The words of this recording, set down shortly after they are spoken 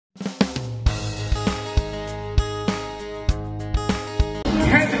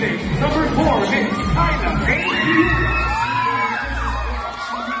stage, number 4, Ms.Bb.San.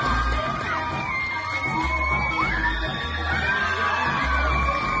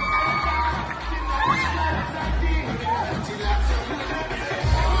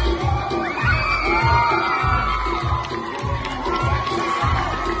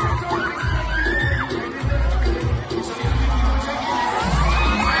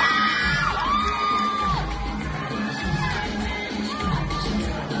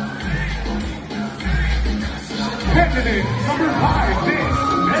 Candidate number 5,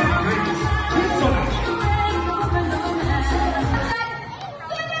 Ms.Bb.San.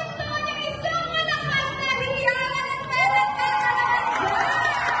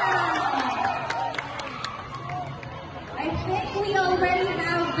 I think we already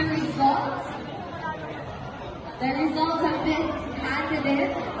have the results. The results have been handed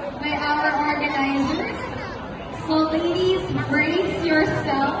in by our organizers. So ladies, brace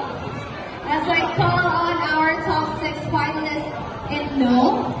yourself as I call on our top 6 finalists in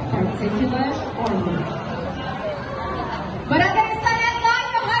no particular order. Barangay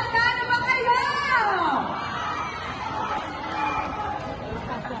Salayan, handa na ba kayo?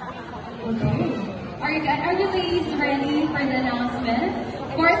 Okay. Are you ladies ready for the announcement?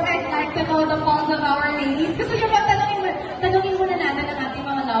 Of course, I'd like to know the pulse of our ladies. Gusto nyo ba tanungin muna natin ang ating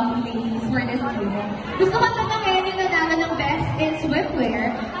mga lovely ladies for this evening. Gusto ko tanungin yung nanalo ng Best in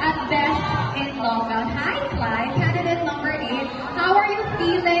Swimwear at Best in Longgown. Hi, Clyde, candidate number 8. How are you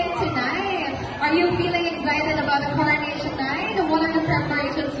feeling tonight? Are you feeling excited about the coronation night? And what are the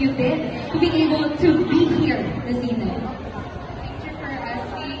preparations you did to be able to be here this evening? Thank you for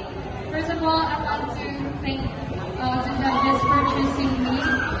asking. First of all, I'd like to thank the judges for choosing me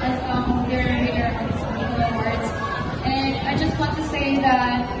as their winner of this awards. And I just want to say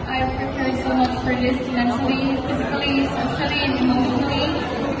that I've prepared so much for this mentally, physically, socially, and emotionally,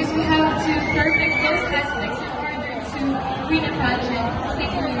 because we have to perfect those aspects in order to win a pageant.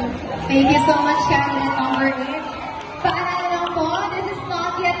 Thank you. Thank you so much, candidate number 8. Paalala lang po, this is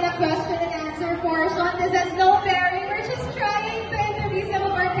not yet the question and answer portion. This has no bearing. We're just trying to interview some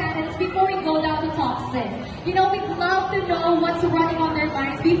of our candidates before we go down to top 6. You know, we'd love to know what's running on their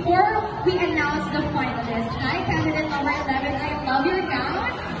minds before we announce the finalists. Hi, candidate number 11. I love your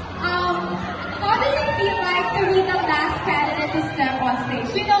gown. How does it feel like to be the last candidate to step on stage?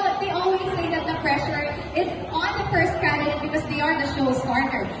 You know that they always say that the pressure is on the first candidate because they are the show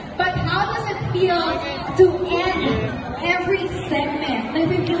starter. But how does it feel to end every segment?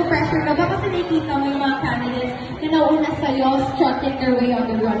 Nag-feel pressure ka ba kasi nakikita mo yung mga candidates na nauna sa'yo strutting their way on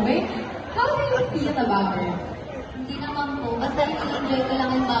the runway? How do you feel about it? Hindi naman po. Basta i-enjoy ko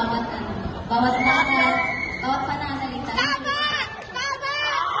lang yung bawat lakad, bawat pananalita. Tama!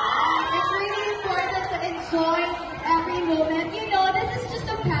 It's really important to enjoy every moment. You know, this is just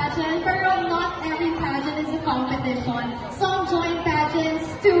a pageant, but not every pageant is a competition. Some join pageants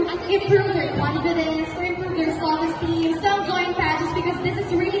to improve their confidence, to improve their self-esteem. Some join pageants because this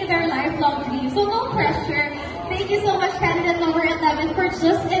is really their lifelong dream. So no pressure. Thank you so much, candidate number 11, for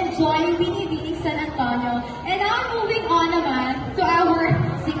just enjoying Ms.Bb.San Antonio. And now moving on naman to our,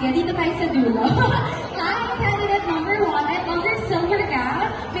 sige, dito tayo sa dulo. Hi, candidate number 1, and under silver gown.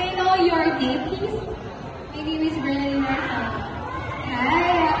 May I know your name, please? Maybe Miss Brilliant.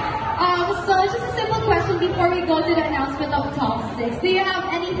 Hi. So just a simple question before we go to the announcement of top 6. Do you have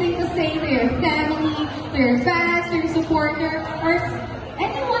anything to say to your family, to your fans, to your supporter, or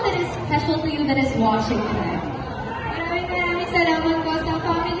anyone that is special to you that is watching today? Maraming salamat po sa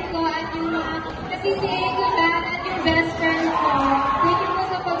family ko at yung mga kasisihin ko lahat at yung best friend ko. Thank you po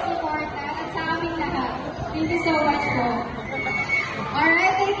sa pag-support at sa aming lahat. Thank you so much po.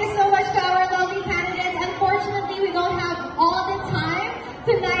 Alright, thank you so much to our lovely candidates. Unfortunately, we don't have all the time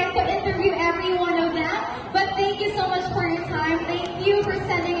tonight to interview every one of them. But thank you so much for your time. Thank you for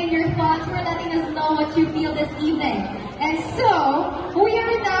sending in your thoughts, for letting us know what you feel this evening. And so, we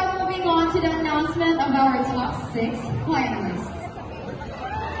are now moving on to the announcement of our top 6 finalists.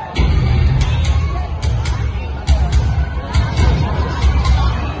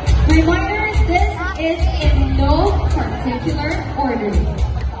 Reminders, this is in no particular order.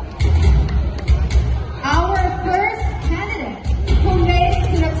 Our first candidate who made it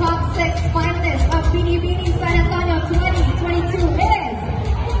to the top 6 finalists of Ms.Bb.San Antonio 2022 is...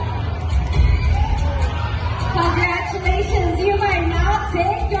 Congratulations, you may now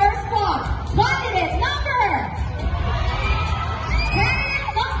take your spot. Candidate number 8,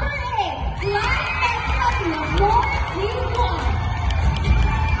 Live Festival 4C1.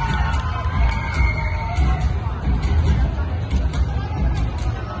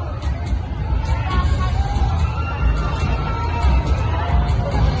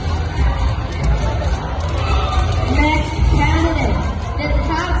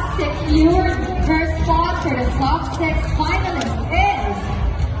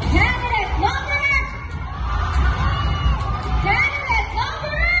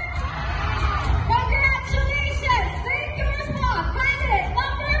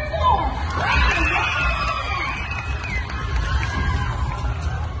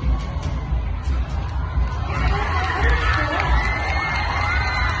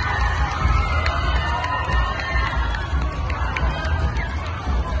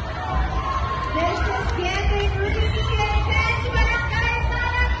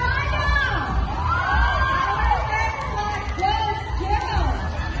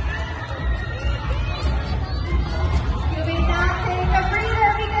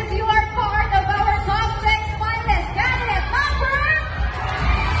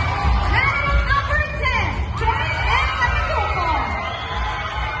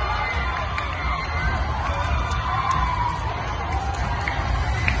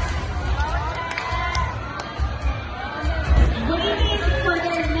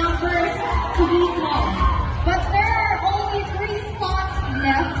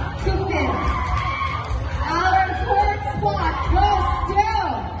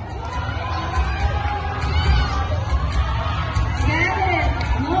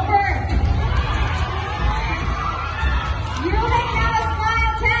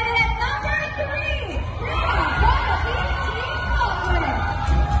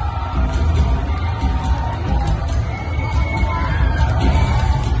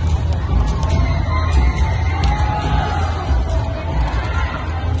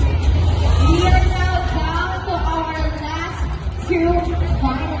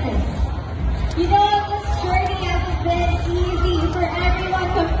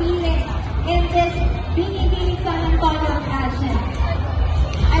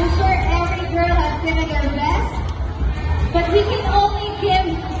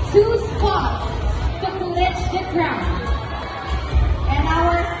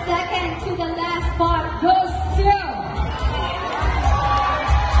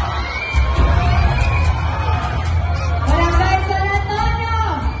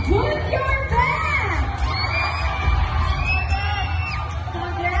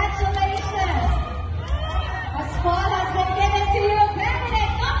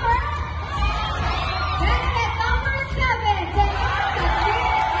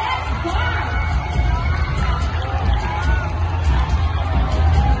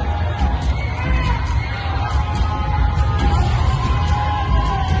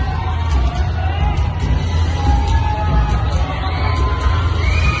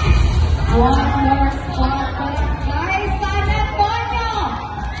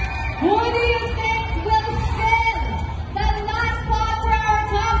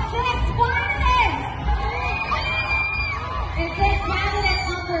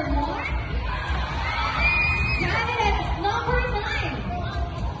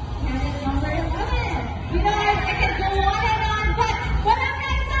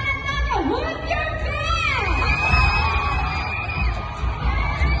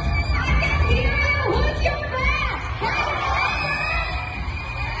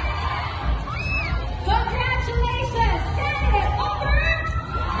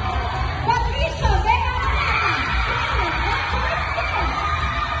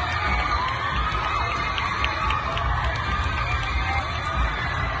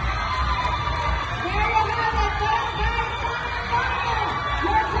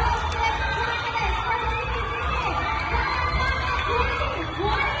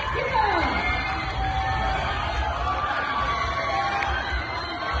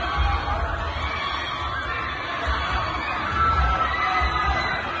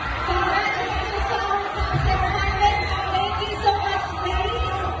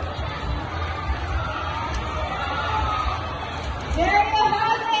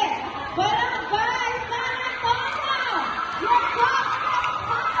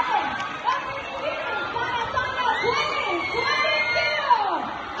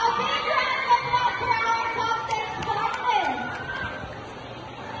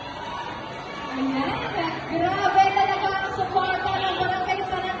 Ayan. Grabe talaga ang suporta ng Barangay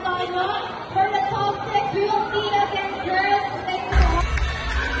San Antonio. For the top 6, we will see that their girls later on.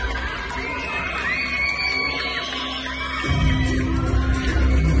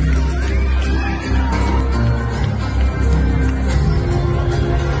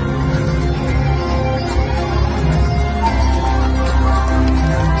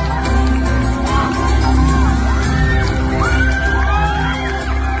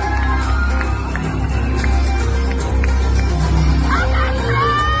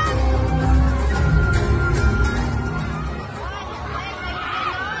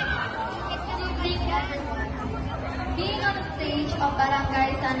 Being on the stage of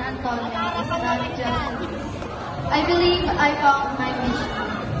Barangay San Antonio is not just a piece. I believe I found my mission.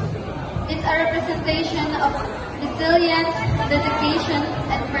 It's a representation of resilience, dedication,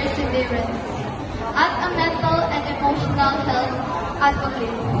 and perseverance. As a mental and emotional health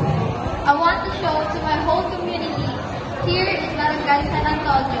advocate, I want to show to my whole community here in Barangay San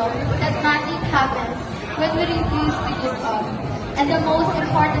Antonio that magic happens when we refuse to give up. And the most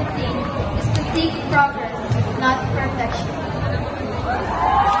important thing is to seek progress, not perfection.